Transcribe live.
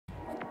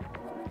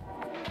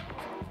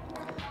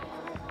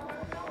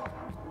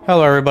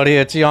Hello everybody,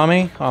 it's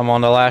Yami. I'm on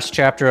the last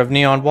chapter of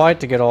Neon White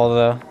to get all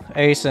the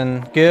ace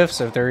and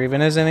gifts, if there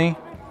even is any.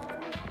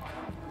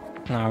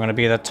 Now I'm gonna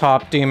be the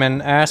top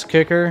demon ass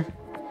kicker.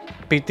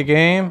 Beat the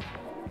game.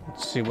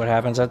 Let's see what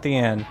happens at the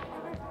end.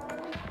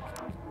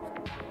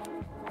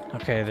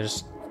 Okay,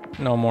 there's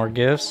no more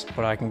gifts,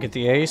 but I can get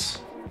the ace.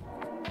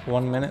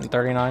 1 minute and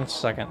 39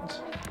 seconds.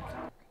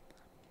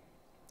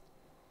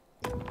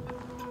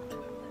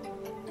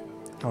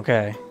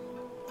 Okay,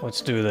 let's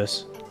do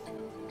this.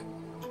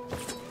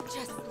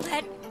 Just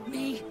let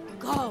me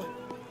go.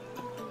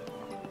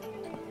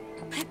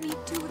 Let me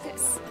do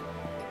this.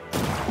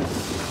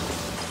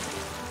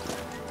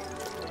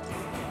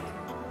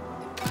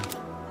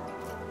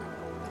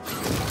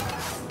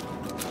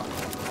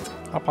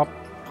 Hop, hop.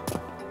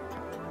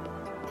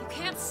 You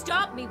can't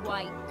stop me,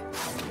 White.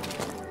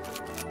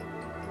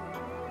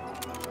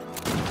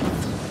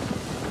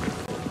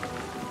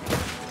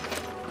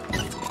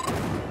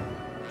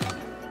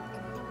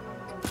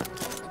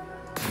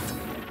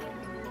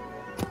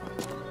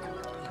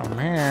 Come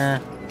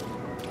here.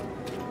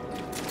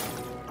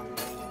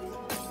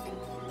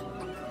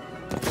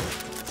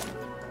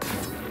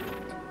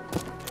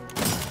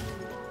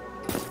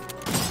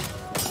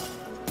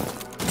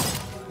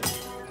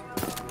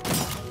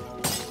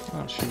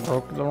 Oh, she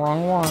broke the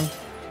wrong one.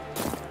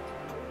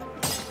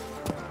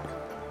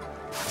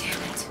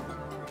 Damn it.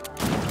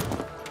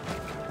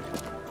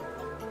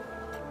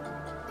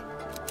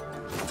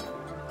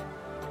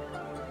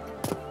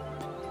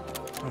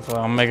 Hopefully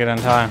I'll make it in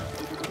time.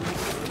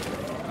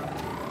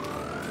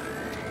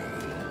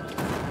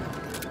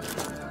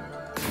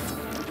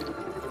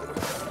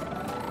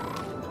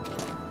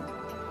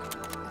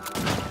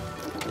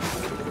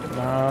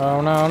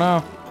 No, no,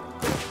 no.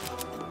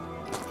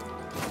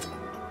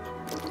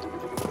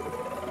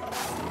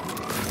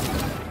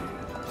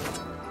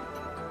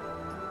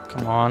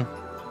 Come on.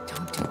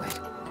 Don't do it.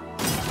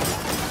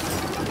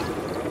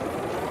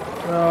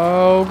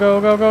 Go,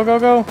 go, go, go, go,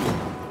 go.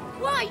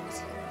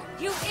 White!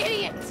 You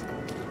idiot!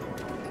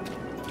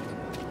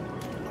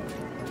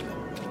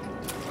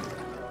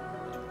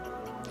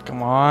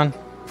 Come on.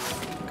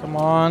 Come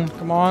on,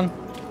 come on.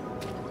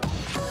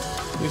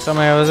 Do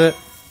something with it.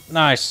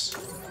 Nice.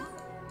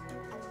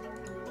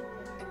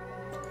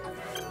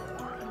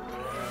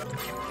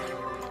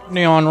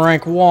 Neon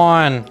rank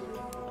 1.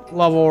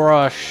 Level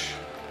rush.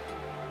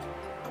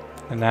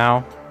 And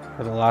now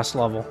for the last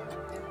level.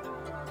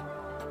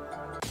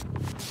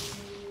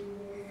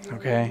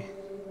 Okay.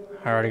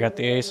 I already got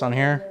the ace on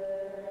here,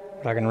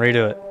 but I can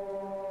redo it.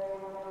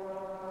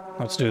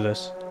 Let's do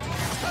this.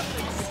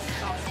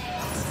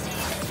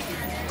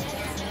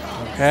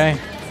 Okay.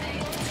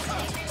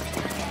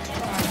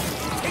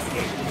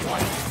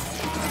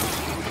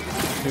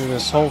 Do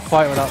this whole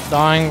fight without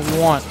dying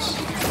once.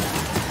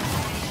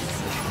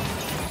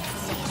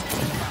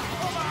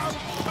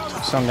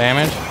 Took some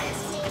damage.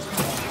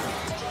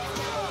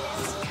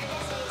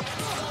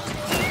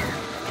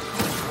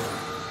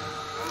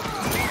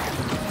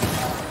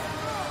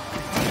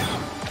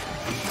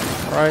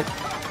 Right.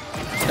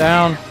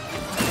 Down.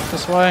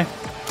 This way.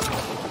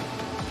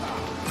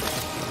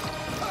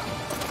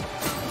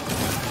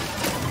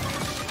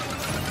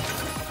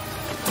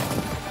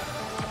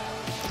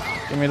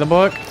 Give me the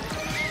book.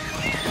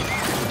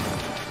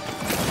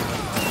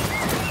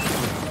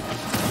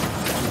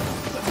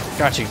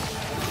 Got you.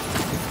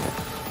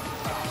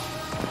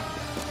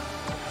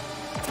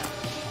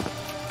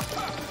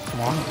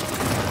 Come on.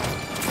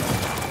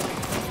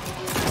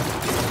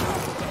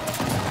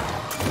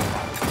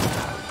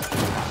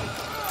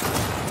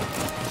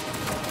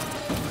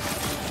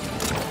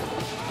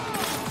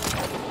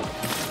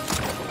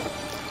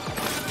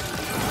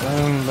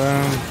 Boom,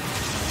 boom.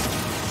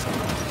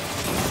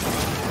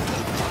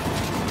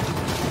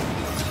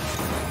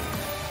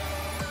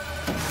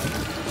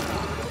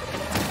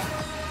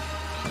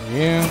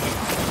 You.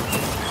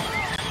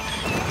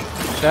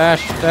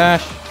 Dash,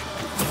 dash.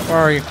 Where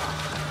are you?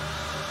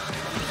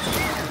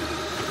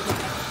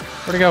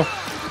 Where'd he go?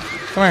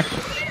 Come here.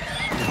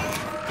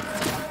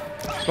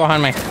 It's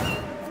behind me.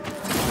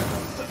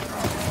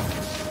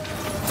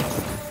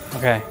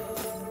 Okay.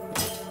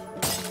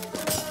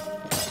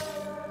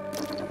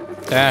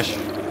 Dash.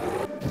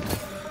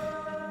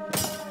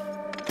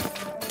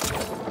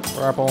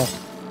 Grapple.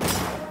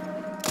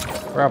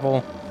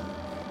 Grapple.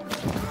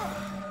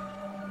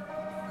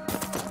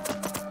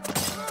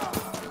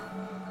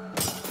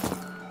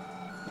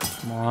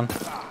 Come on.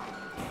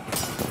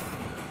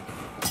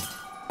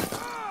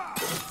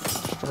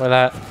 Destroy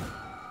that.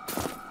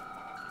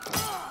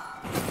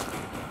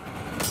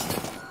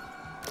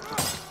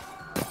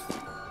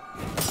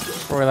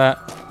 Destroy that.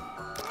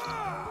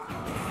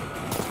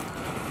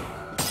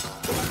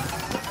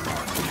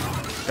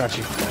 Got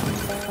you.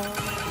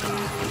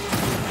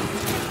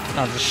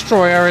 Now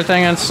destroy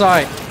everything in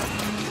sight.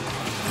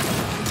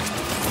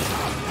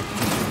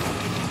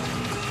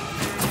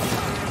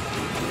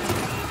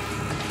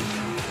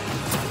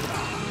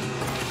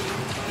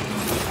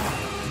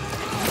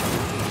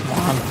 Come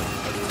on.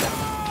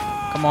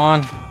 Come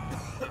on.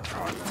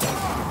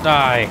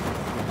 Die.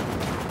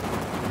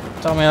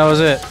 Tell me that was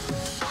it.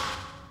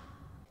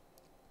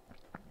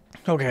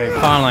 Okay,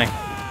 finally.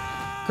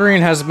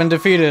 Green has been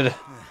defeated.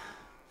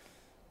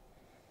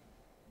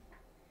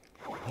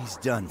 He's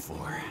done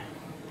for.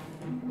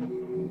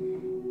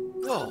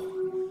 Whoa,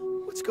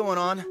 what's going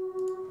on?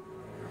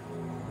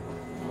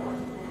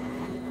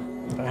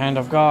 The hand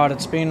of God,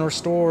 it's being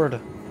restored.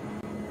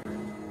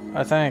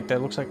 I think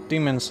that looks like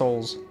demon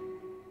souls.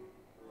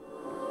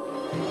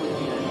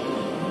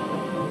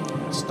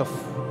 It's the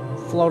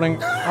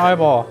floating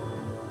eyeball.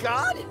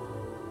 God?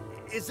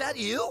 Is that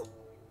you?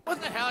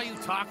 What the hell are you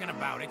talking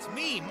about? It's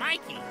me,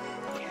 Mikey.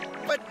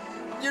 But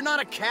you're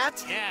not a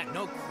cat? Yeah,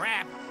 no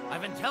crap.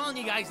 I've been telling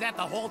you guys that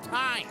the whole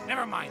time.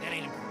 Never mind, that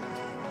ain't important.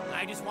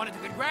 I just wanted to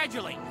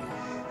congratulate you.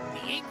 The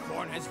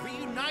Inkhorn has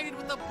reunited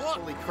with the book.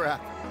 Holy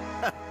crap.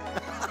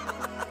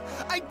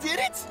 I did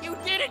it? You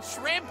did it,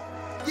 Shrimp!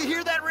 You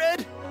hear that,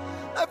 Red?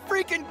 I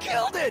freaking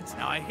killed it!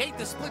 Now, I hate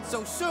to split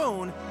so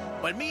soon,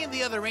 but me and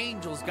the other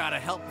angels gotta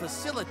help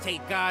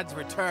facilitate God's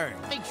return.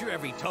 Make sure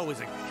every toe is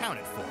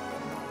accounted for.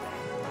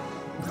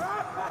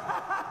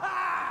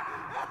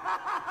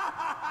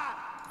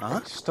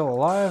 Huh? Still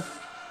alive?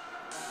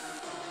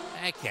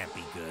 That can't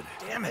be good.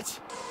 Damn it.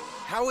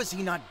 How is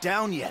he not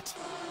down yet?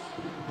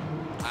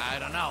 I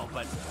don't know,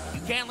 but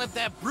you can't let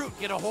that brute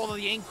get a hold of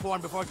the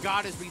Inkhorn before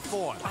God is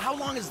reformed. How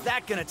long is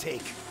that gonna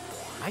take?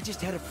 I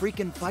just had a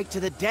freaking fight to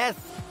the death.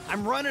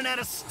 I'm running out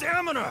of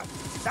stamina.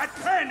 That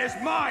pen is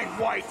mine,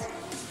 White!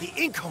 The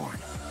Inkhorn.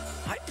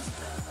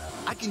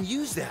 I can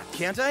use that,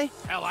 can't I?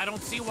 Hell, I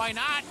don't see why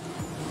not.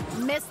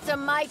 Mr.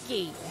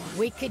 Mikey,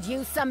 we could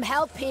use some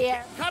help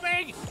here.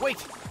 Coming! Wait,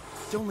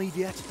 don't leave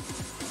yet.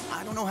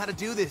 I don't know how to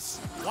do this.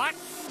 What?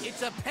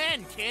 It's a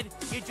pen, kid.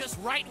 You just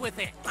write with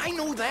it. I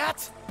know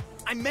that.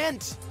 I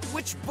meant,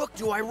 which book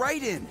do I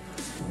write in?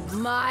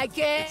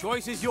 Mikey?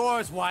 Choice is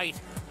yours, White.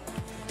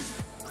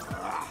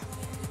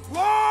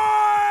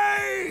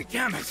 White!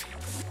 Damn it.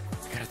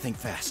 Gotta think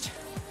fast.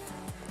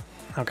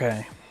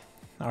 Okay.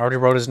 I already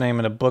wrote his name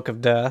in a book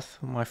of death.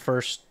 My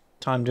first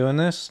time doing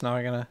this. Now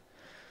I'm gonna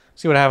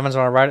see what happens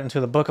when I write it into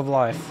the book of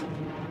life.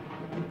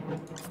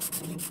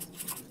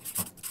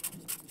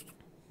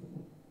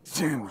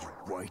 Damn you,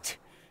 White.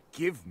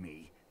 Give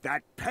me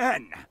that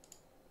pen!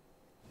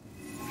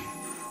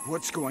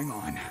 What's going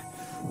on?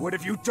 What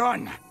have you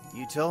done?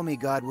 You told me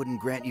God wouldn't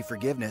grant you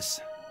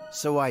forgiveness,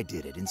 so I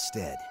did it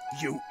instead.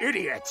 You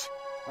idiot!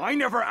 I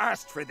never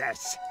asked for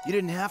this! You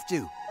didn't have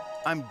to.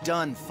 I'm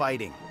done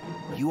fighting.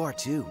 You are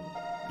too,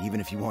 even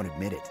if you won't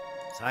admit it.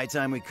 It's high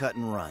time we cut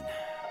and run.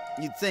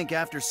 You'd think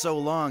after so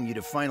long you'd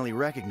have finally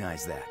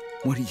recognized that.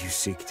 What do you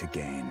seek to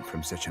gain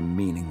from such a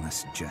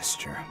meaningless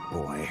gesture,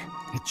 boy?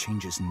 It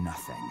changes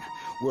nothing.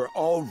 We're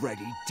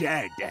already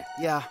dead.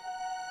 Yeah,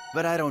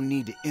 but I don't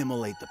need to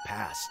immolate the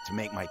past to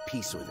make my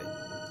peace with it.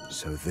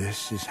 So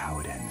this is how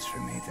it ends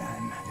for me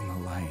then, in the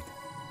light.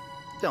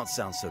 Don't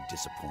sound so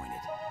disappointed.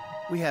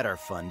 We had our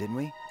fun, didn't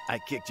we? I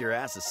kicked your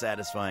ass a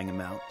satisfying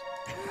amount.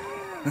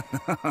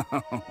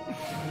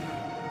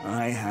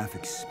 I half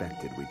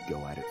expected we'd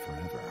go at it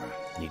forever.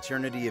 An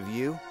eternity of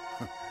you?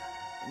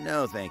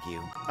 No, thank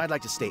you. I'd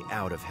like to stay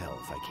out of hell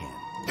if I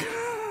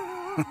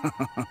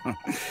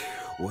can.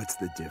 What's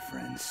the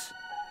difference?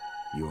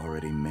 You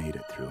already made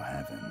it through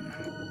heaven.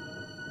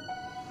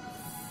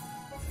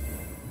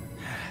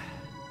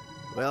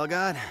 Well,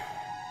 God,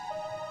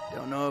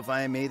 don't know if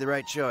I made the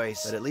right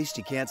choice, but at least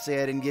you can't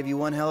say I didn't give you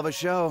one hell of a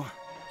show.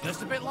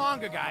 Just a bit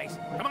longer, guys.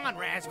 Come on,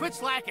 Raz, quit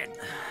slacking.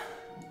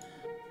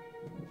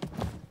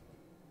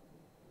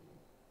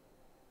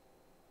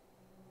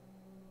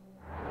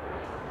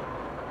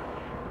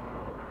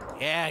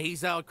 Yeah,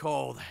 he's out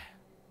cold.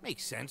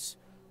 Makes sense.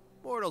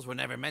 Mortals were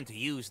never meant to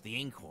use the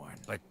Inkhorn,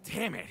 but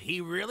damn it,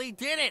 he really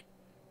did it!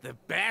 The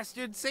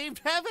bastard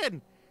saved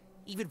heaven!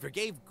 Even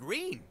forgave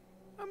Green.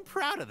 I'm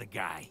proud of the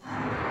guy.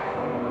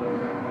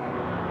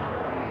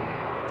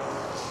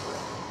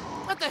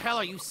 What the hell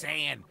are you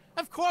saying?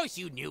 Of course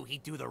you knew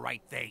he'd do the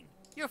right thing.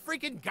 You're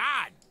freaking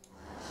God.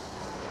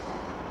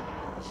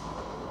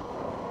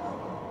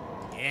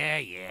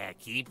 Yeah,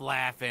 keep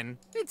laughing.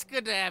 It's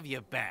good to have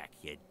you back,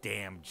 you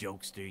damn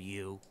jokester,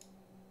 you.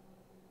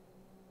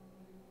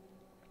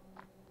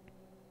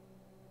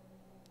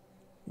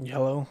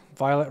 Yellow,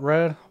 violet,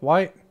 red,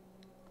 white.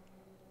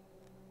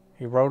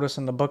 He wrote us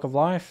in the book of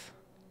life.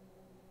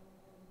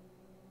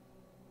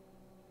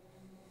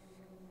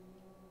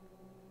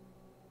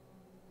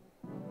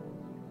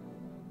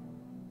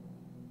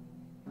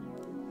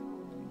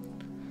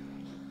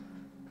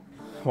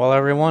 Well,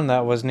 everyone,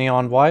 that was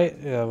Neon White.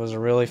 It was a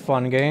really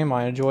fun game.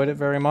 I enjoyed it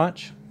very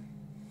much.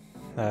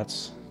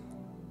 That's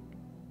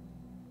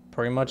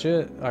pretty much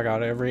it. I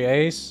got every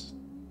ace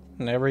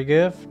and every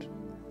gift,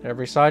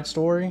 every side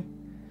story,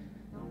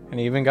 and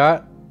even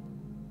got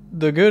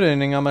the good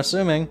ending, I'm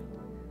assuming.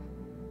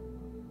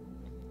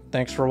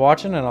 Thanks for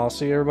watching, and I'll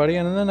see everybody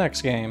in the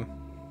next game.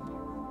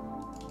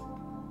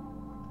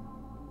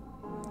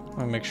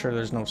 Let me make sure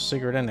there's no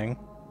secret ending.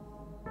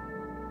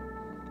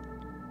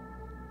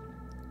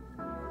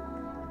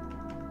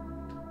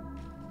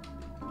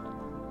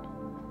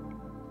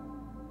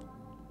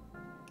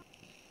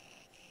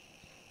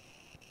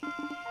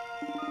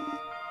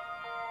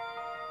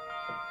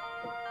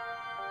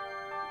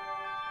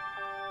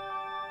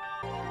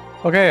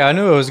 Okay, I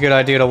knew it was a good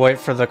idea to wait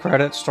for the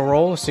credits to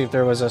roll to see if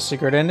there was a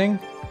secret ending.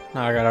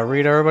 Now I gotta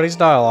read everybody's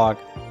dialogue.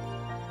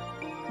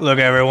 Look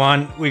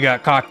everyone, we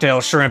got cocktail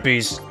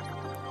shrimpies.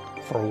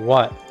 For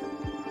what?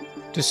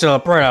 To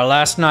celebrate our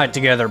last night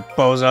together,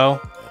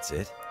 bozo. That's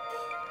it?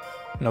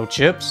 No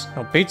chips?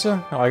 No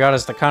pizza? All I got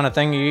is the kind of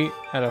thing you eat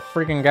at a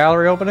freaking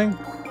gallery opening?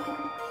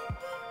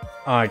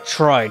 I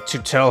tried to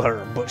tell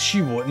her, but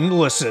she wouldn't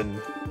listen.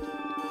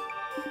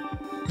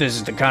 This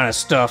is the kind of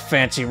stuff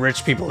fancy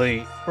rich people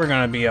eat. We're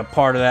gonna be a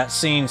part of that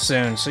scene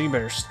soon, so you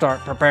better start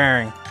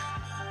preparing.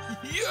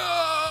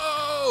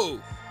 Yo!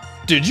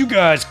 Did you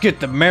guys get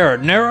the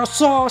marinara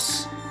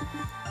sauce?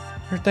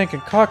 You're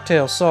thinking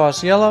cocktail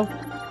sauce, Yellow?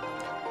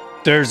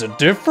 There's a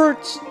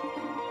difference?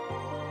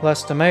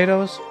 Less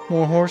tomatoes,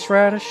 more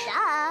horseradish?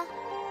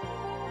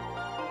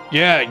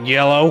 Yeah,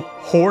 Yellow,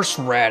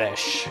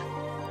 horseradish.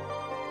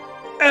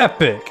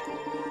 Epic!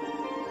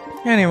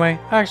 Anyway,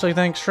 I actually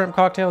think shrimp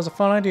cocktail is a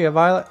fun idea,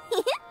 Violet.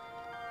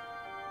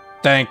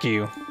 Thank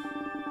you.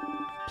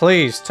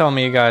 Please tell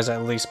me you guys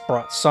at least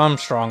brought some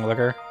strong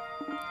liquor.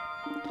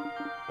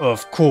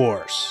 Of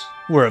course.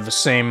 We're of the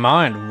same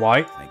mind,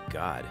 White. Thank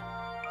God.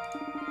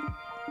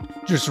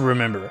 Just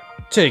remember,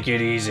 take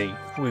it easy.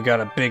 We've got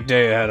a big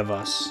day ahead of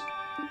us.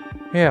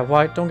 Yeah,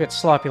 White, don't get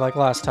sloppy like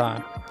last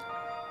time.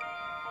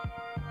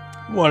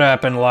 What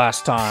happened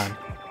last time?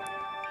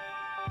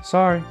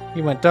 Sorry,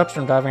 he went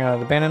dumpster diving out of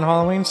the abandoned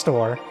Halloween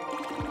store.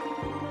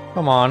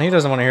 Come on, he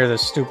doesn't want to hear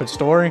this stupid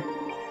story.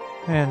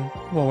 And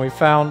when we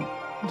found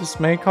this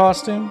maid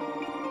costume...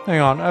 Hang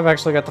on, I've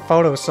actually got the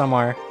photos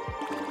somewhere.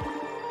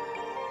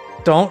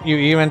 Don't you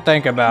even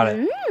think about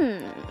it.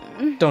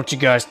 Don't you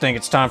guys think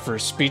it's time for a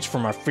speech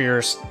from our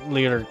fearless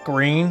leader,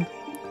 Green?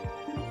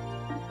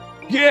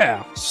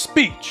 Yeah,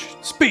 speech,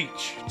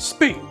 speech,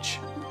 speech.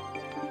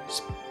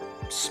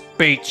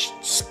 Speech,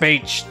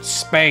 speech,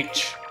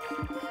 speech.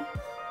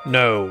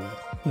 No,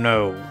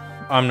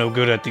 I'm no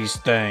good at these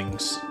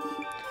things.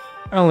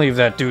 I'll leave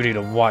that duty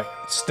to White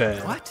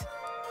instead. What?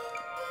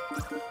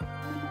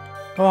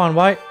 Come on,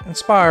 White,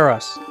 inspire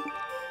us.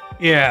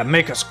 Yeah,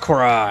 make us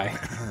cry.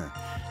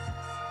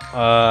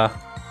 I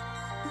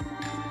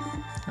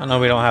know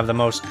we don't have the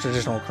most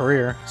traditional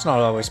career. It's not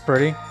always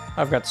pretty.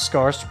 I've got the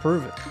scars to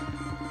prove it.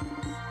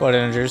 But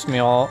it introduced me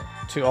to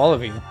all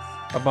of you.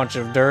 A bunch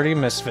of dirty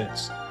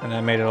misfits. And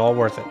that made it all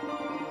worth it.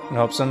 And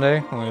hope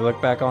someday, when we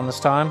look back on this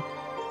time,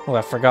 we'll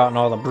have forgotten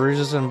all the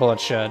bruises and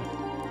bloodshed.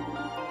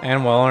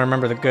 And we'll only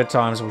remember the good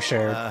times we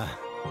shared.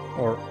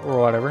 Or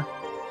whatever.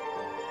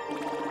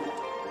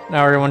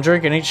 Now everyone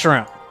drink and eat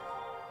shrimp.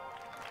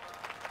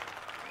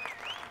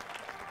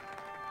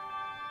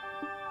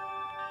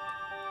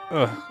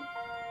 Ugh.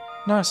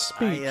 Nice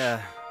speech.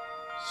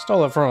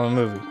 Stole it from a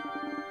movie.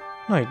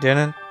 No, you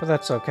didn't, but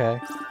that's okay.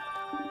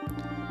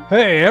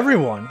 Hey,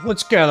 everyone!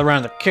 Let's gather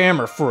around the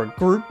camera for a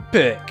group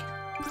pic.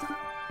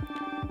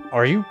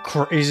 Are you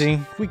crazy?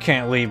 We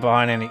can't leave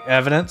behind any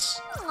evidence.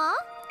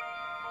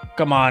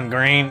 Come on,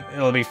 Green.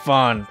 It'll be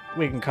fun.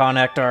 We can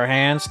connect our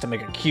hands to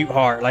make a cute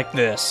heart like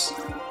this.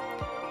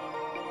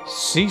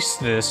 Cease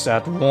this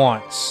at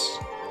once.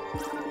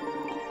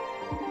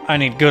 I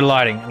need good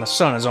lighting, and the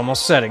sun is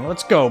almost setting.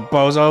 Let's go,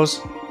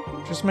 bozos.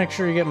 Just make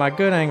sure you get my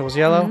good angles,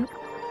 Yellow.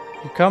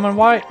 You coming,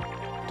 White?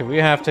 Do we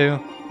have to?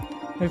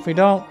 If we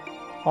don't,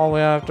 all we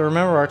have to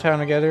remember our time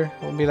together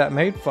will be that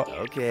maid fuck.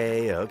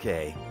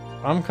 Okay.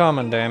 I'm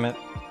coming, damn it.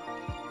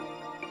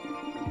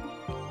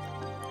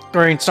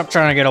 Green, stop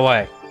trying to get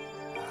away.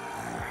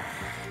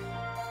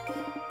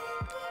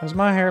 Does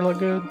my hair look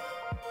good?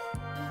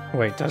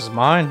 Wait, does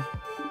mine?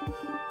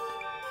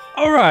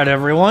 Alright,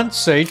 everyone,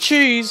 say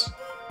cheese.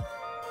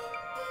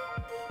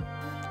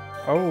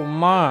 Oh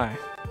my.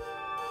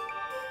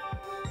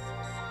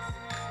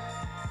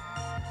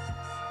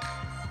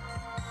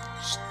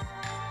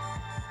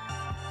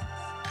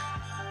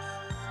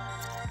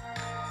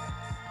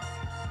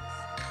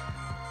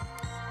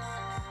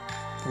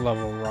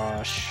 Level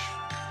rush.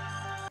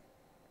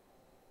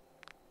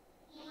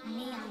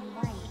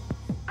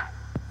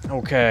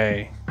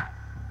 Okay.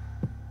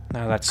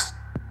 Now that's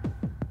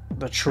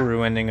the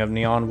true ending of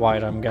Neon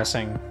White, I'm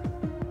guessing.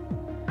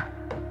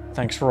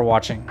 Thanks for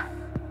watching.